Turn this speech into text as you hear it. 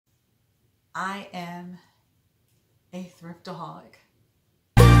I am a thrift-aholic.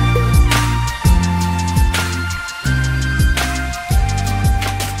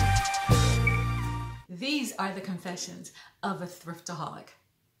 These are the confessions of a thrift-aholic,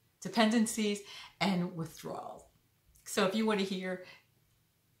 dependencies and withdrawals. So if you want to hear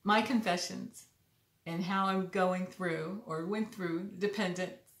my confessions and how I'm going through or went through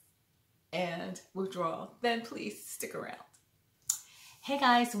dependence and withdrawal, then please stick around. Hey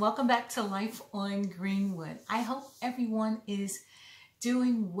guys, welcome back to Life on Greenwood. I hope everyone is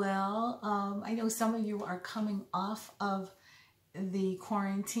doing well. I know some of you are coming off of the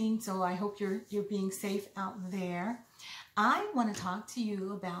quarantine, so I hope you're being safe out there. I want to talk to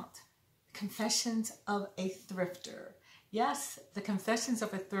you about confessions of a thrifter. Yes, the confessions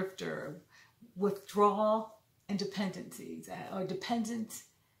of a thrifter, withdrawal and dependencies, or dependence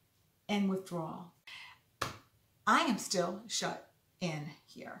and withdrawal. I am still shut in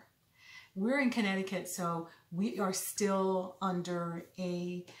here. We're in Connecticut, so we are still under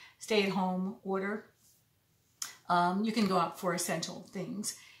a stay-at-home order. You can go out for essential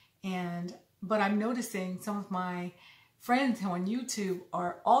things, but I'm noticing some of my friends on YouTube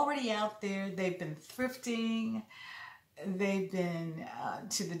are already out there. They've been thrifting, they've been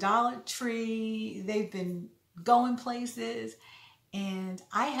to the Dollar Tree, they've been going places, and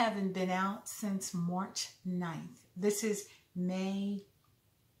I haven't been out since March 9th. This is May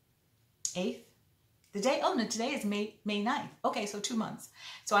 8th. Today is May 9th. Okay, so 2 months.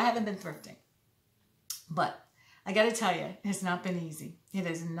 So I haven't been thrifting. But I got to tell you, it's not been easy. It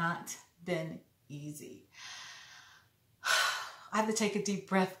has not been easy. I have to take a deep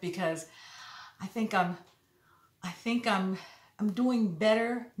breath because I think I'm doing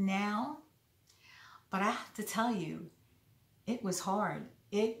better now. But I have to tell you, it was hard.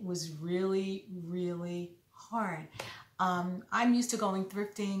 It was really, really hard. I'm used to going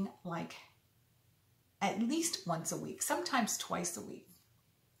thrifting like at least once a week, sometimes twice a week.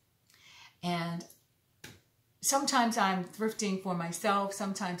 And sometimes I'm thrifting for myself,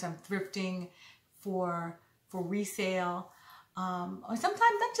 sometimes I'm thrifting for resale, or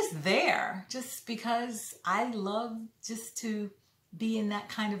sometimes I'm just there just because I love just to be in that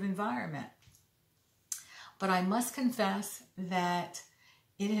kind of environment. But I must confess that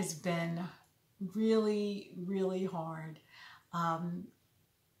it has been really, really hard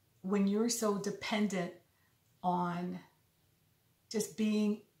when you're so dependent on just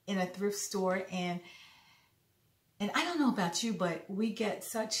being in a thrift store, and I don't know about you, but I get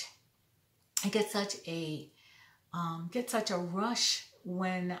such a rush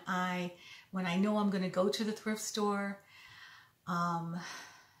when I know I'm going to go to the thrift store, and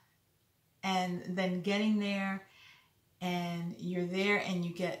then getting there, and you're there, and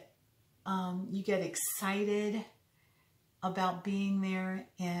you get excited about being there,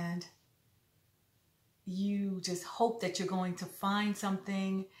 and you just hope that you're going to find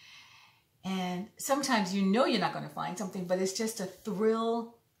something. And sometimes you know you're not going to find something, but it's just a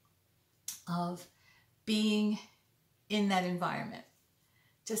thrill of being in that environment,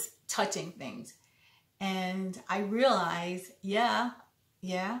 just touching things. And I realize, yeah,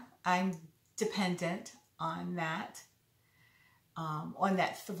 I'm dependent on that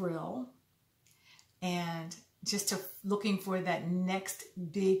thrill, and just looking for that next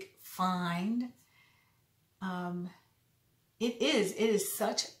big find. It is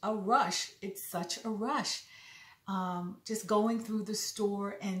such a rush. It's such a rush. Just going through the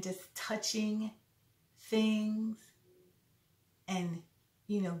store and just touching things and,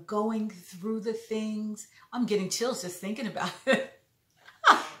 going through the things. I'm getting chills just thinking about it.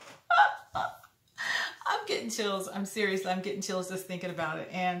 I'm getting chills. I'm serious. I'm getting chills just thinking about it.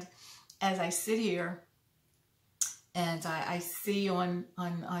 And as I sit here and I see on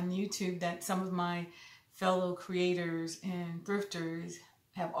YouTube that some of my fellow creators and thrifters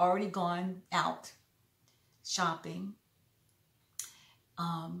have already gone out shopping.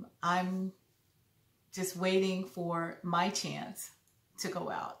 I'm just waiting for my chance to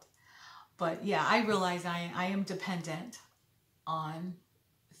go out. But yeah, I realize I am dependent on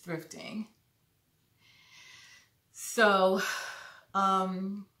thrifting. So, I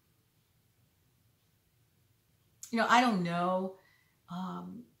don't know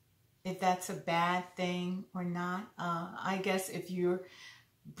if that's a bad thing or not. I guess if you're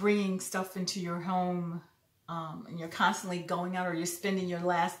bringing stuff into your home and you're constantly going out, or you're spending your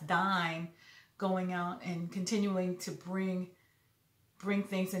last dime going out and continuing to bring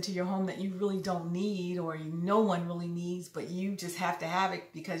things into your home that you really don't need, or no one really needs, but you just have to have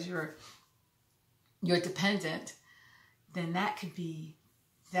it because you're dependent, then that could be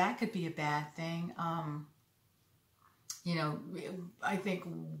a bad thing. I think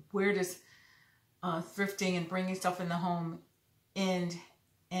where does thrifting and bringing stuff in the home and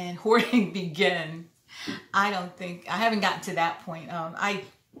hoarding begin. I haven't gotten to that point. I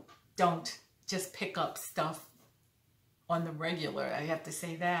don't just pick up stuff on the regular. I have to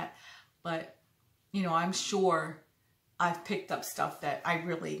say that. But, you know, I'm sure I've picked up stuff that I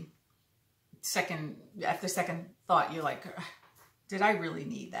really, after second thought, you're like, did I really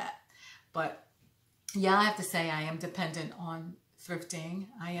need that? But yeah, I have to say I am dependent on thrifting.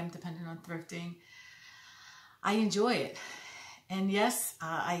 I am dependent on thrifting. I enjoy it. And yes,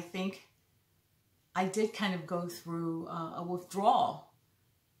 I think I did kind of go through a withdrawal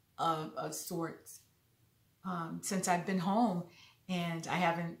of sorts since I've been home and I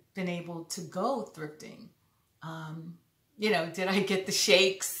haven't been able to go thrifting. You know, did I get the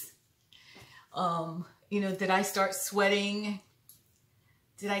shakes? You know, did I start sweating?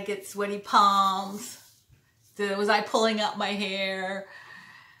 Did I get sweaty palms? Was I pulling up my hair?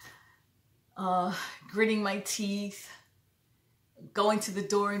 Gritting my teeth? Going to the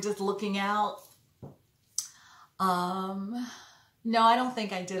door and just looking out? No, I don't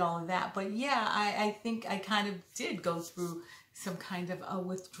think I did all of that. But yeah, I think I kind of did go through some kind of a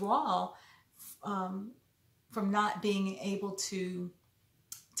withdrawal from not being able to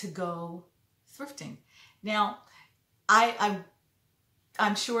go thrifting. Now,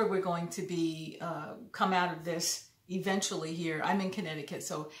 I'm sure we're going to be come out of this eventually here. I'm in Connecticut,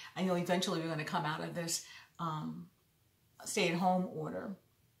 so I know eventually we're going to come out of this stay-at-home order.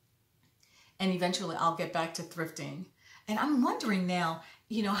 And eventually I'll get back to thrifting. And I'm wondering now,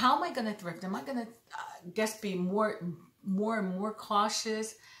 you know, how am I going to thrift? Am I going to, guess, be more and more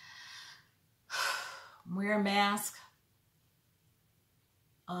cautious? Wear a mask?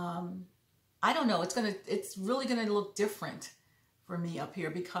 I don't know. It's really going to look different for me up here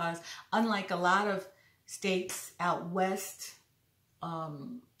because unlike a lot of states out west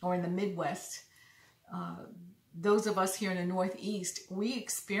or in the Midwest, those of us here in the Northeast, we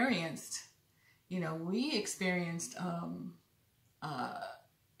experienced, it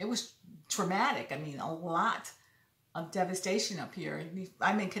was traumatic. I mean, a lot of devastation up here.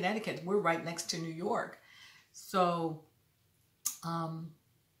 I'm in Connecticut. We're right next to New York. So,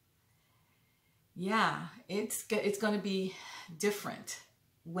 yeah, it's going to be different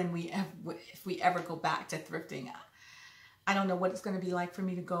if we ever go back to thrifting. I don't know what it's going to be like for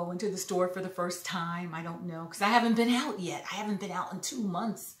me to go into the store for the first time. I don't know, because I haven't been out yet. I haven't been out in 2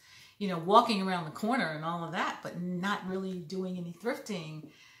 months, you know, walking around the corner and all of that, but not really doing any thrifting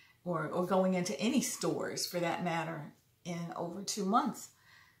or going into any stores for that matter in over 2 months.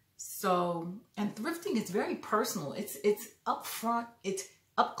 So, and thrifting is very personal. It's up front. It's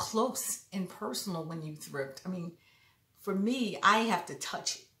up close and personal when you thrift. I mean, for me, I have to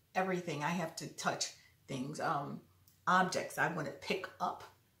touch everything. I have to touch things, objects. I want to pick up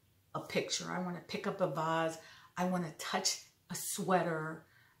a picture. I want to pick up a vase. I want to touch a sweater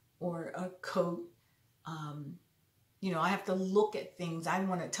or a coat. You know, I have to look at things. I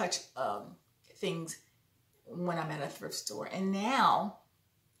want to touch things when I'm at a thrift store. And now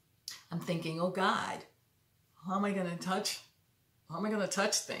I'm thinking, oh God, how am I going to touch? How am I going to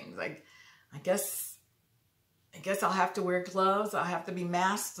touch things? Like, I guess I'll have to wear gloves. I'll have to be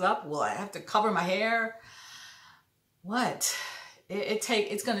masked up. Will I have to cover my hair? What?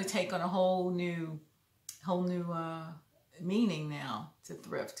 It's going to take on a whole new meaning now to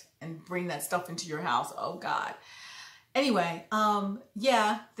thrift and bring that stuff into your house. Oh God. Anyway,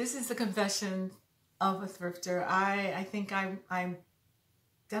 yeah, this is the confession of a thrifter. I think I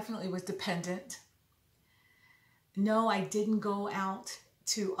definitely was dependent. No, I didn't go out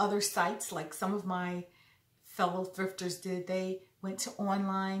to other sites like some of my fellow thrifters did. They went to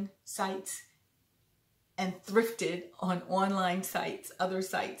online sites and thrifted on online sites, other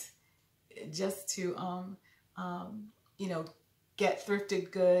sites, just to, you know, get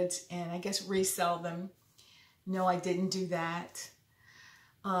thrifted goods and I guess resell them. No, I didn't do that.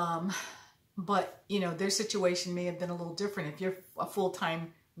 But, you know, their situation may have been a little different. If you're a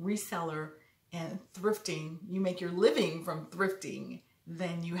full-time reseller and thrifting, you make your living from thrifting,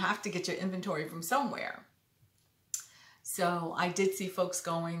 then you have to get your inventory from somewhere. So I did see folks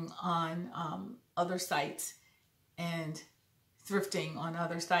going on other sites and thrifting on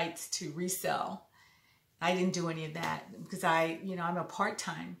other sites to resell. I didn't do any of that because I'm a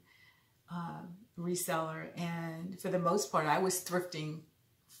part-time reseller, and for the most part, I was thrifting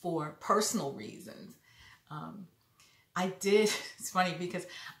for personal reasons. It's funny because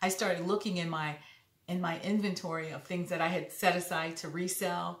I started looking in my inventory of things that I had set aside to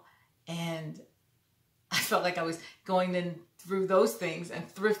resell, and I felt like I was going in through those things and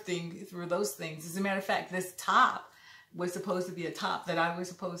thrifting through those things. As a matter of fact, this top was supposed to be a top that I was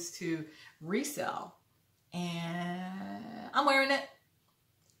supposed to resell. And I'm wearing it.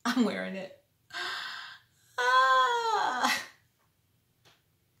 I'm wearing it.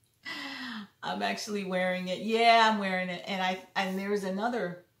 I'm actually wearing it. Yeah, I'm wearing it. And there's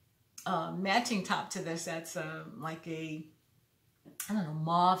another matching top to this that's like a, I don't know,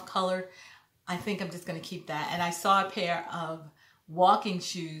 mauve color. I think I'm just going to keep that. And I saw a pair of walking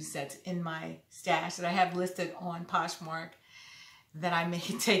shoes that's in my stash that I have listed on Poshmark that I may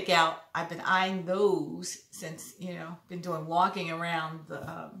take out. I've been eyeing those since, you know, been doing walking around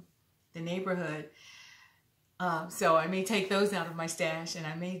the neighborhood. So I may take those out of my stash, and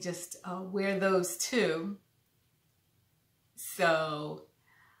I may just wear those too. So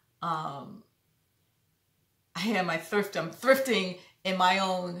I have my thrift. I'm thrifting in my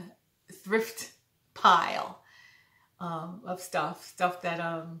own thrift pile of stuff that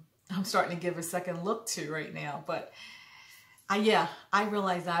I'm starting to give a second look to right now. But I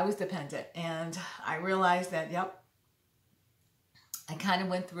realized I was dependent, and I realized that, yep, I kind of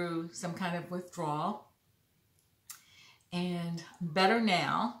went through some kind of withdrawal, and I'm better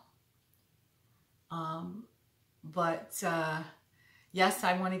now. But yes,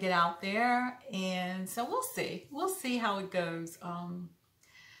 I want to get out there, and so we'll see. We'll see how it goes.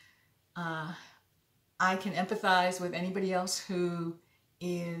 I can empathize with anybody else who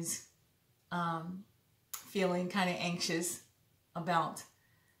is feeling kind of anxious about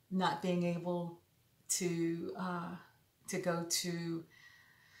not being able to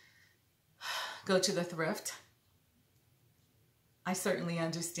go to the thrift. I certainly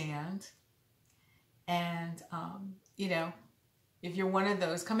understand. And you know, if you're one of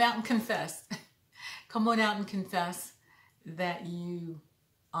those, come out and confess. Come on out and confess that you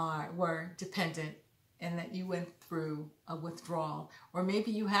were dependent and that you went through a withdrawal. Or maybe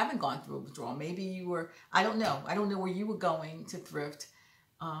you haven't gone through a withdrawal. Maybe you were, I don't know. I don't know where you were going to thrift.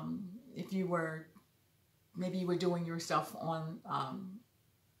 If you were, maybe you were doing your stuff on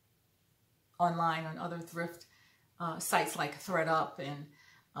online on other thrift sites like ThredUp, and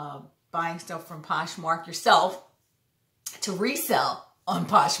buying stuff from Poshmark yourself to resell on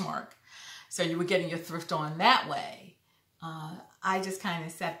Poshmark. So you were getting your thrift on that way. I just kind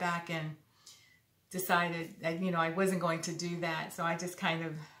of sat back and decided that, you know, I wasn't going to do that. So I just kind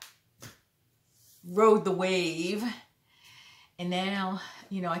of rode the wave. And now,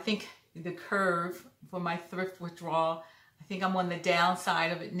 you know, I think the curve for my thrift withdrawal, I think I'm on the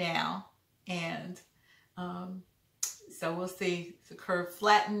downside of it now. And so we'll see if the curve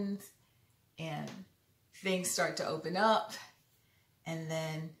flattens and things start to open up. And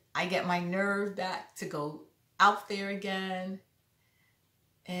then I get my nerve back to go out there again.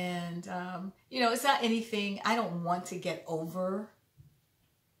 And, you know, it's not anything, I don't want to get over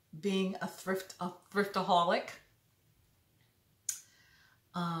being a thrift-aholic.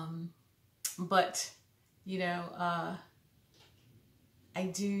 But, you know, I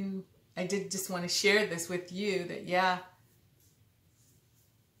did just want to share this with you that, yeah,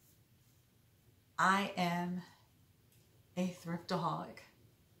 I am a thrift-aholic.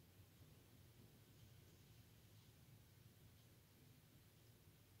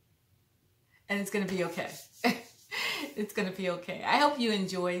 And it's going to be okay. It's going to be okay. I hope you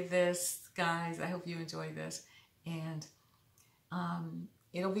enjoy this, guys. I hope you enjoy this. And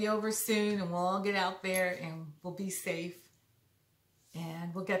it'll be over soon, and we'll all get out there, and we'll be safe.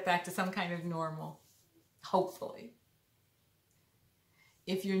 And we'll get back to some kind of normal, hopefully.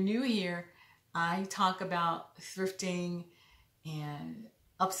 If you're new here, I talk about thrifting and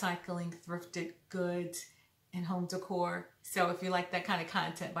upcycling thrifted goods and home decor. So if you like that kind of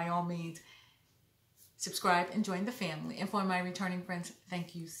content, by all means, subscribe and join the family. And for my returning friends,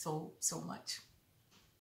 thank you so, so much.